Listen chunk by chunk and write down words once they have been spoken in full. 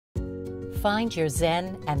Find your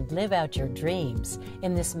zen and live out your dreams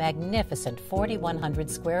in this magnificent 4,100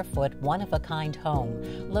 square foot one-of-a-kind home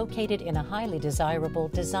located in a highly desirable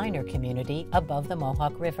designer community above the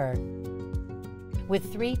Mohawk River.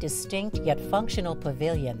 With 3 distinct yet functional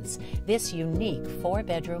pavilions, this unique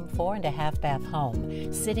 4-bedroom, 4.5-bath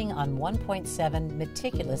home, sitting on 1.7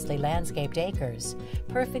 meticulously landscaped acres,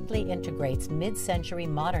 perfectly integrates mid-century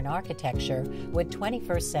modern architecture with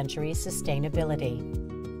 21st century sustainability.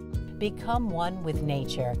 Become one with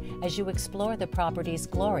nature as you explore the property's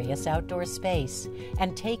glorious outdoor space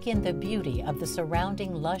and take in the beauty of the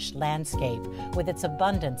surrounding lush landscape with its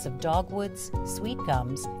abundance of dogwoods, sweet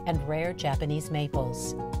gums, and rare Japanese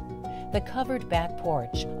maples. The covered back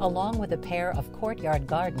porch, along with a pair of courtyard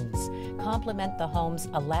gardens, complement the home's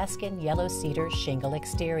Alaskan yellow cedar shingle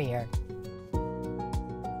exterior.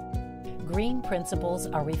 Green principles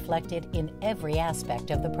are reflected in every aspect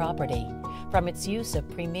of the property, from its use of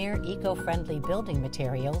premier eco-friendly building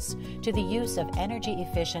materials to the use of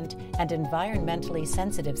energy-efficient and environmentally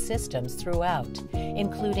sensitive systems throughout,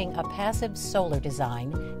 including a passive solar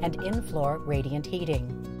design and in-floor radiant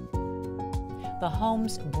heating. The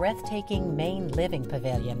home's breathtaking main living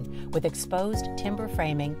pavilion, with exposed timber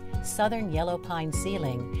framing, southern yellow pine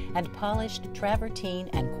ceiling, and polished travertine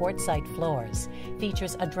and quartzite floors,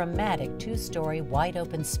 features a dramatic 2-story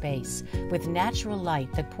wide-open space with natural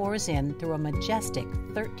light that pours in through a majestic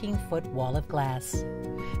 13-foot wall of glass.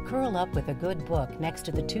 Curl up with a good book next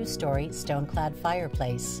to the 2-story stone-clad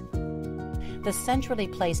fireplace. The centrally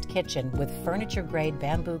placed kitchen with furniture-grade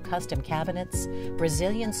bamboo custom cabinets,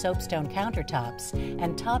 Brazilian soapstone countertops,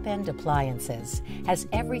 and top-end appliances has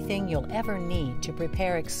everything you'll ever need to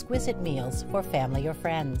prepare exquisite meals for family or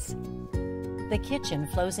friends. The kitchen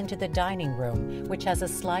flows into the dining room, which has a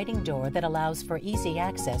sliding door that allows for easy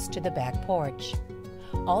access to the back porch.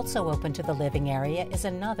 Also open to the living area is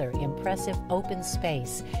another impressive open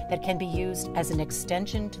space that can be used as an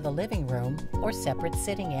extension to the living room or separate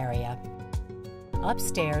sitting area.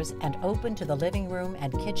 Upstairs and open to the living room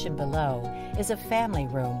and kitchen below is a family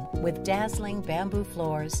room with dazzling bamboo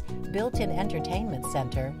floors, built-in entertainment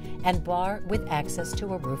center, and bar with access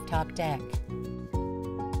to a rooftop deck.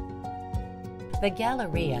 The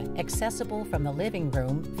Galleria, accessible from the living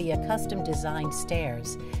room via custom-designed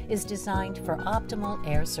stairs, is designed for optimal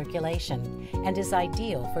air circulation and is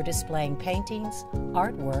ideal for displaying paintings,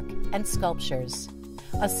 artwork, and sculptures.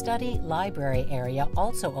 A study library area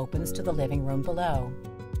also opens to the living room below.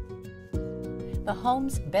 The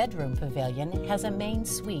home's bedroom pavilion has a main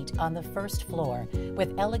suite on the first floor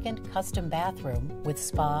with elegant custom bathroom with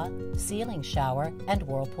spa, ceiling shower, and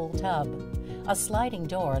whirlpool tub. A sliding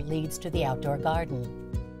door leads to the outdoor garden.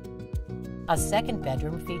 A second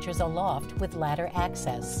bedroom features a loft with ladder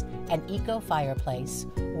access, an eco fireplace,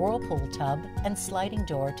 whirlpool tub, and sliding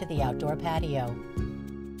door to the outdoor patio.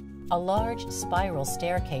 A large spiral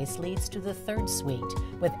staircase leads to the third suite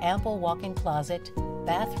with ample walk-in closet,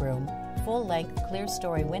 bathroom, full-length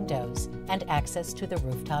clear-story windows, and access to the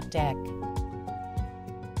rooftop deck.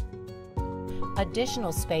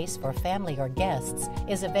 Additional space for family or guests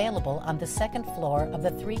is available on the second floor of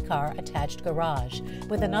the 3-car attached garage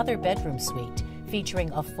with another bedroom suite featuring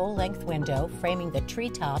a full-length window framing the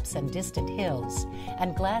treetops and distant hills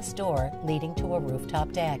and glass door leading to a rooftop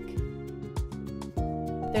deck.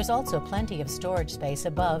 There's also plenty of storage space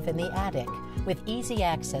above in the attic, with easy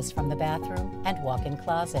access from the bathroom and walk-in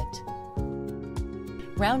closet.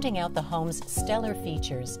 Rounding out the home's stellar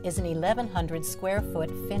features is an 1,100 square foot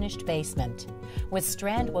finished basement. With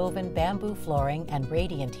strand-woven bamboo flooring and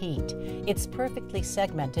radiant heat, it's perfectly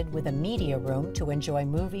segmented with a media room to enjoy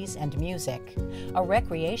movies and music, a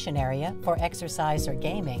recreation area for exercise or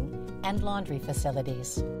gaming, and laundry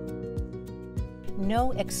facilities.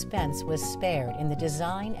 No expense was spared in the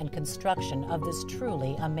design and construction of this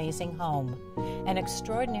truly amazing home. An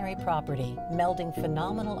extraordinary property melding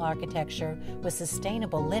phenomenal architecture with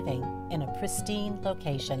sustainable living in a pristine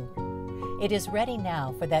location. It is ready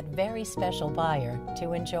now for that very special buyer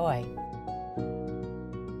to enjoy.